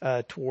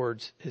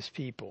towards His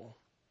people.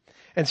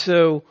 And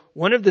so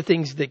one of the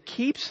things that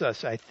keeps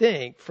us, I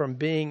think, from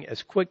being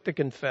as quick to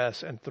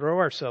confess and throw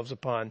ourselves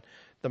upon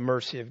the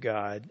mercy of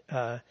God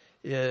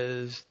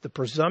is the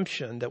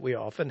presumption that we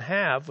often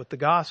have with the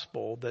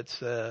gospel that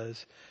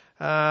says,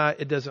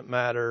 it doesn't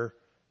matter,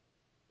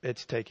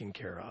 it's taken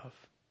care of.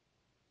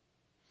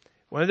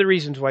 One of the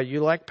reasons why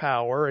you lack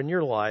power in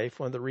your life,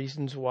 one of the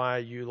reasons why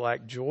you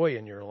lack joy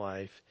in your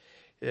life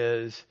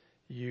is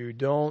you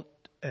don't,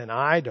 and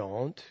I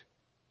don't,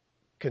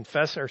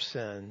 confess our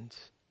sins,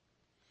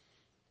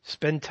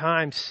 spend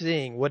time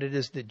seeing what it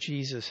is that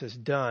Jesus has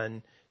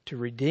done to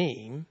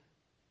redeem,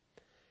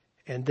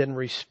 and then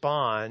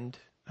respond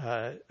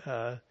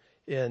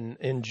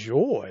in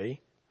joy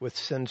with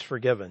sins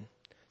forgiven.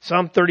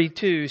 Psalm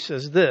 32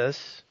 says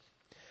this,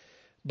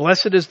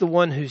 "Blessed is the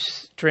one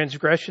whose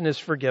transgression is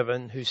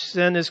forgiven, whose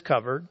sin is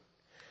covered.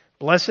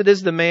 Blessed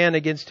is the man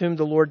against whom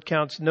the Lord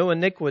counts no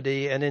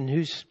iniquity, and in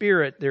whose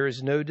spirit there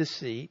is no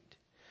deceit.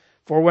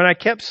 For when I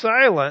kept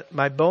silent,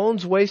 my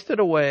bones wasted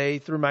away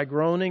through my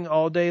groaning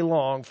all day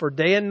long. For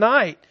day and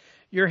night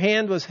your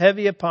hand was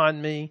heavy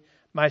upon me.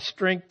 My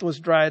strength was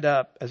dried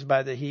up as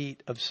by the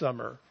heat of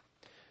summer."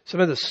 Some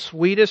of the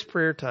sweetest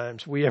prayer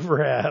times we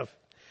ever have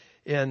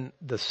in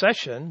the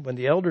session when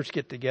the elders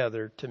get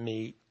together to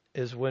meet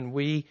is when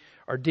we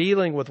are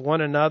dealing with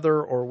one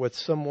another or with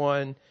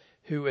someone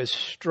who is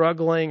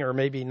struggling or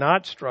maybe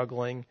not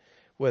struggling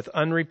with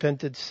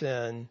unrepented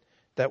sin,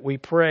 that we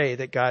pray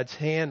that God's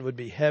hand would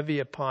be heavy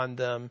upon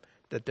them,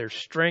 that their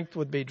strength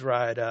would be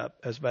dried up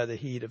as by the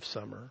heat of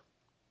summer.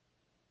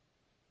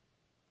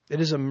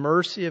 It is a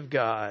mercy of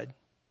God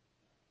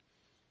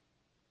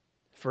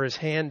for His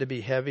hand to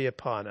be heavy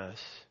upon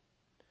us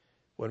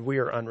when we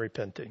are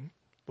unrepenting,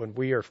 when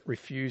we are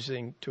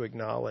refusing to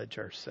acknowledge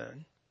our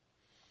sin.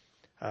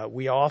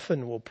 We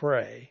often will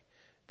pray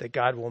that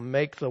God will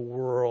make the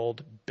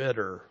world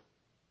bitter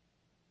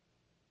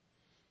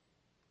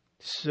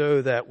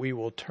so that we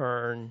will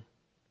turn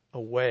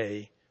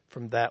away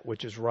from that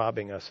which is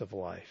robbing us of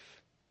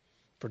life.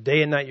 For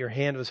day and night your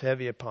hand was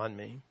heavy upon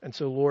me. And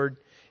so, Lord,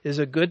 it is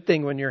a good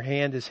thing when your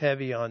hand is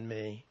heavy on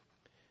me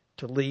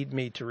to lead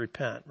me to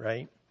repent,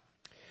 right?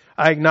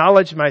 I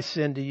acknowledged my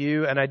sin to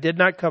you, and I did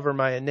not cover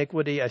my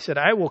iniquity. I said,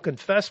 I will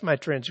confess my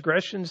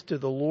transgressions to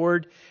the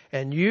Lord,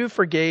 and you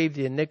forgave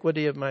the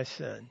iniquity of my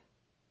sin.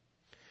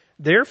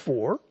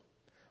 Therefore,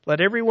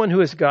 let everyone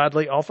who is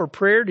godly offer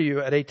prayer to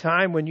you at a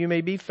time when you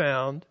may be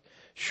found.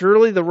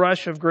 Surely the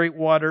rush of great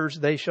waters,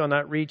 they shall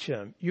not reach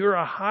him. You are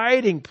a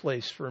hiding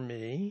place for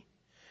me.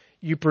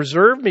 You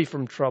preserve me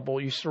from trouble.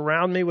 You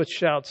surround me with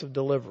shouts of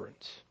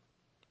deliverance.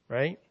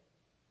 Right?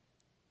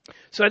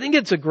 So I think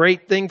it's a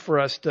great thing for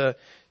us to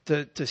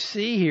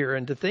see here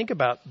and to think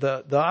about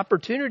the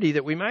opportunity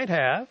that we might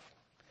have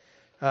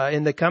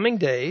in the coming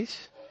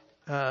days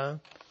to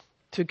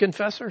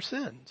confess our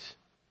sins,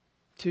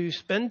 to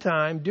spend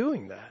time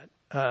doing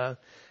that,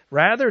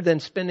 rather than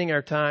spending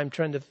our time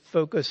trying to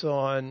focus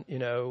on,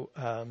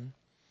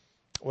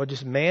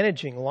 just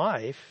managing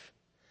life.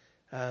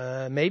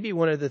 Maybe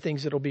one of the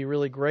things that'll be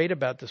really great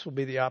about this will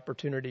be the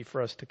opportunity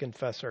for us to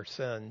confess our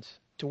sins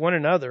to one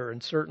another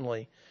and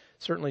certainly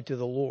to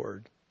the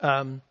Lord.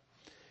 And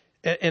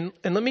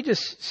let me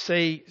just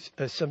say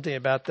something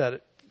about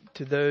that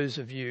to those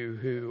of you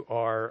who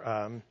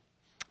are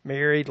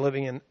married,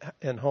 living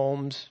in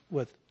homes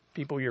with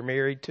people you're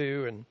married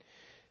to,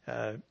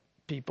 and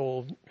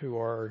people who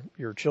are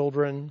your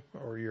children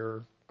or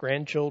your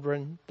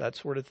grandchildren, that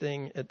sort of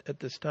thing at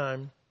this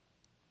time.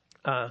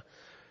 I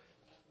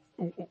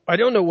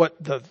don't know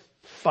what the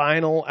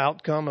final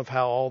outcome of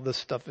how all this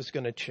stuff is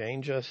going to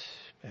change us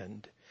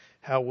and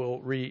how we'll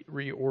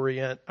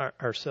reorient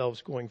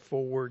ourselves going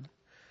forward.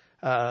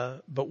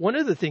 But one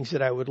of the things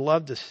that I would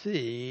love to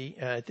see,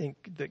 and I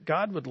think that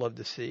God would love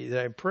to see,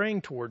 that I'm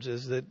praying towards,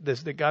 is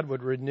that God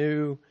would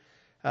renew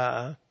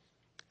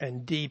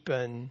and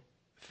deepen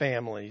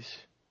families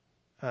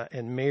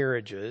and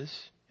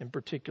marriages in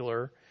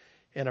particular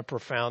in a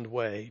profound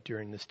way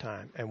during this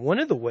time. And one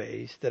of the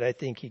ways that I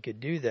think He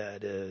could do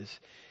that is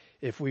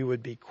if we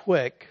would be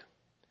quick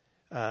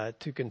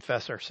to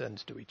confess our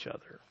sins to each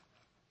other.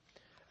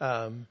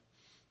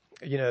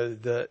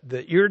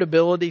 The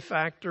irritability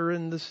factor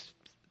in this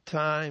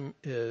time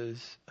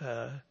is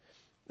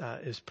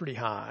pretty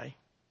high,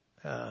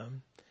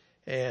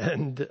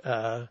 and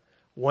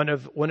one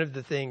of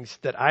the things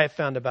that I have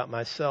found about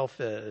myself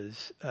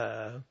is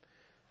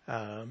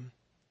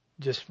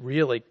just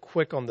really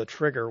quick on the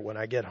trigger when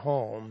I get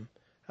home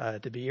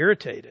to be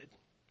irritated.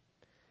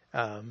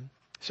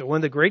 So one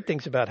of the great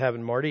things about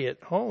having Marty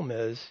at home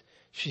is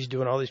she's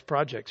doing all these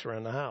projects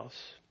around the house.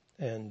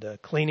 and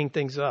cleaning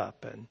things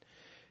up. And,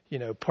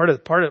 one of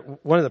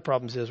the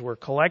problems is we're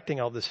collecting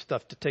all this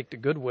stuff to take to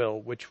Goodwill,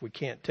 which we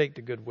can't take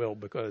to Goodwill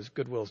because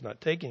Goodwill's not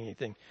taking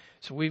anything.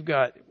 So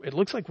it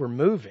looks like we're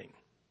moving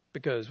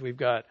because we've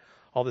got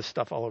all this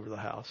stuff all over the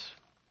house.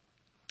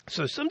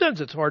 So sometimes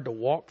it's hard to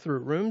walk through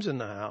rooms in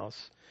the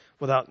house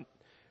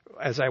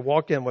as I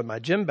walked in with my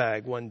gym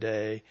bag one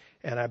day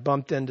and I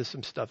bumped into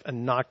some stuff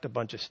and knocked a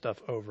bunch of stuff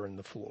over in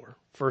the floor.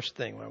 First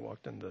thing when I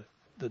walked in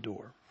the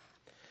door.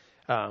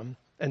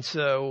 And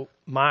so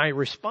my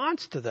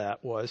response to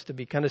that was to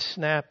be kind of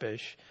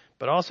snappish,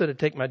 but also to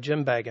take my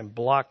gym bag and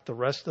block the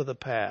rest of the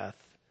path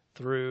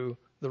through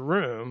the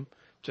room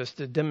just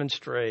to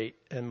demonstrate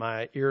in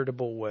my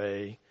irritable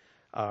way,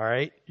 all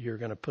right, you're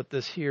going to put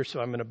this here, so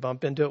I'm going to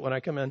bump into it when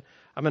I come in.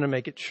 I'm going to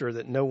make it sure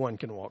that no one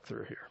can walk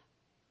through here,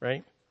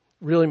 right?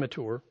 Really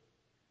mature.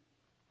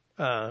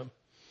 I'm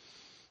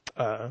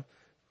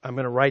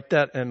going to write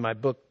that in my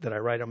book that I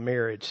write on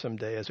marriage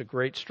someday as a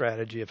great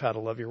strategy of how to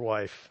love your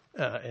wife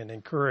and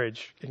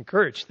encourage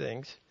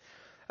things.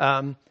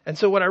 And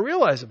so what I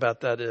realize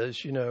about that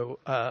is,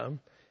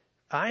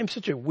 I am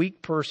such a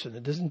weak person.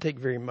 It doesn't take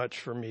very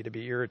much for me to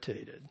be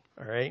irritated.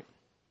 All right.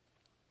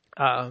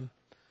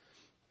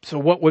 So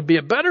what would be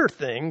a better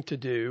thing to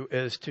do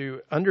is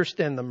to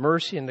understand the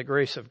mercy and the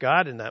grace of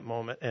God in that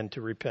moment and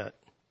to repent.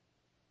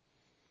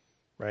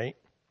 Right.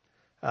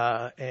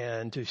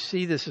 And to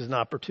see this as an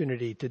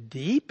opportunity to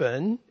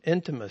deepen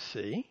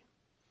intimacy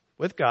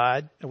with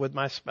God and with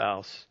my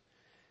spouse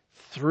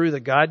through the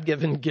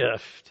God-given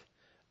gift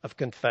of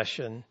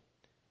confession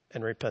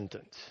and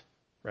repentance,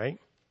 right?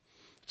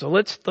 So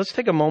let's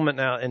take a moment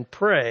now and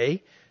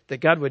pray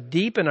that God would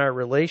deepen our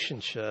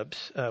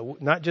relationships,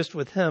 not just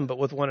with Him, but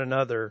with one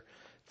another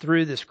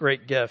through this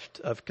great gift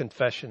of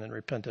confession and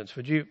repentance.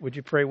 Would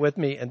you pray with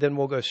me? And then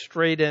we'll go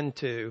straight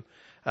into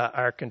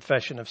our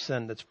confession of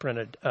sin that's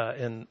printed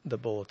in the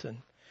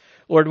bulletin.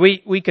 Lord,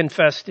 we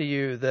confess to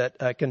you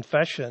that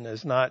confession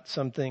is not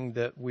something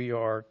that we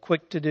are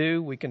quick to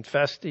do. We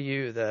confess to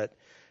you that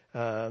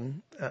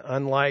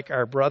unlike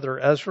our brother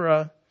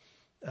Ezra,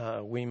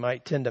 we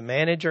might tend to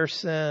manage our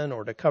sin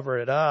or to cover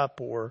it up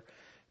or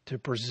to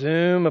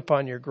presume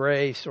upon your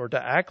grace or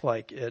to act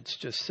like it's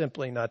just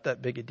simply not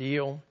that big a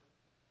deal.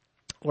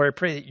 Lord, I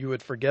pray that you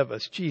would forgive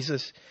us.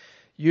 Jesus,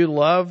 you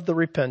love the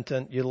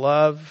repentant. You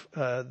love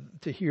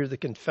to hear the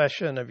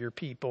confession of your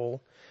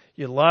people.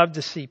 You love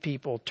to see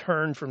people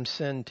turn from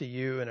sin to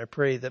you. And I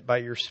pray that by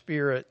your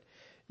Spirit,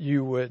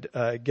 you would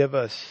give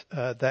us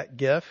that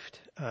gift.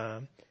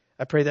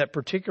 I pray that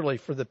particularly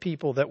for the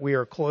people that we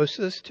are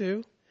closest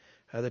to,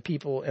 the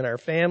people in our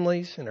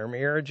families, in our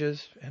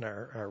marriages, in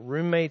our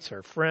roommates,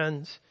 our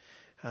friends,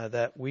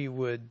 that we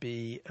would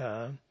be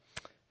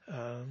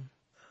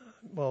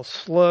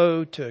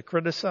slow to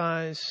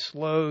criticize,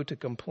 slow to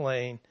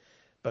complain,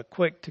 but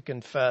quick to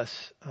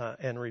confess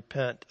and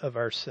repent of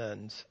our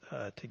sins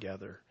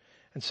together.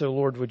 And so,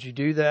 Lord, would you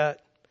do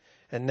that?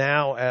 And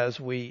now as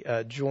we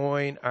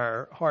join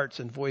our hearts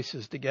and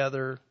voices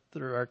together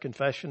through our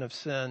confession of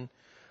sin,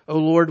 oh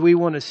Lord, we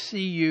want to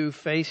see you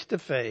face to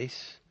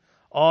face,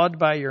 awed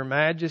by your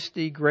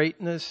majesty,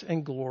 greatness,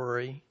 and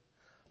glory,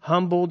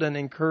 humbled and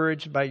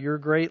encouraged by your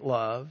great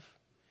love.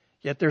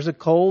 Yet there's a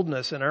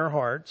coldness in our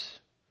hearts,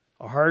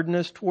 a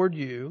hardness toward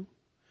you,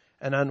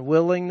 an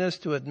unwillingness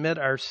to admit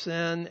our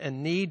sin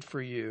and need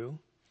for you.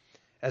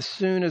 As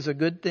soon as a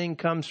good thing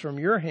comes from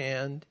your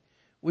hand,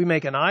 we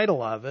make an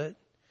idol of it.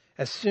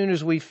 As soon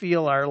as we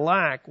feel our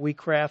lack, we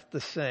craft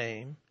the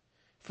same.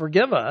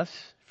 Forgive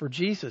us for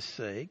Jesus'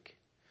 sake.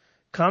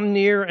 Come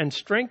near and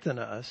strengthen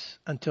us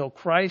until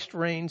Christ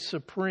reigns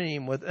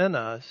supreme within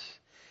us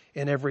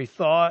in every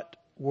thought,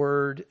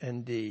 word,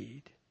 and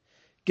deed.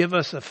 Give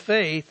us a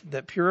faith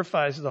that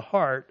purifies the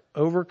heart,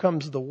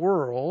 overcomes the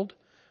world,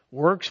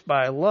 works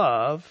by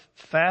love,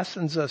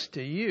 fastens us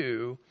to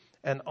you,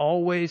 and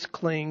always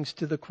clings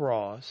to the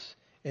cross.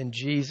 In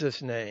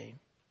Jesus' name,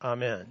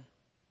 amen.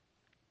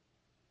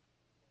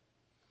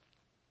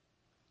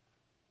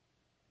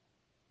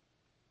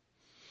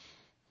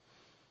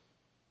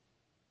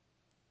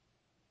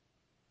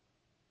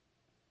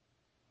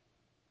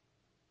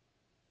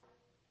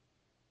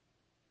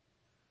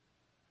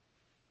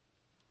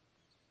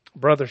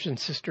 Brothers and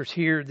sisters,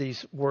 hear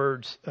these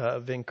words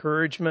of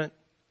encouragement.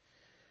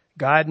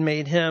 God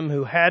made him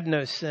who had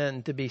no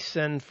sin to be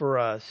sin for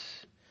us,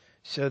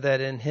 so that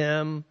in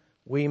him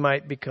we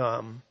might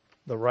become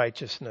the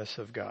righteousness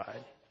of God.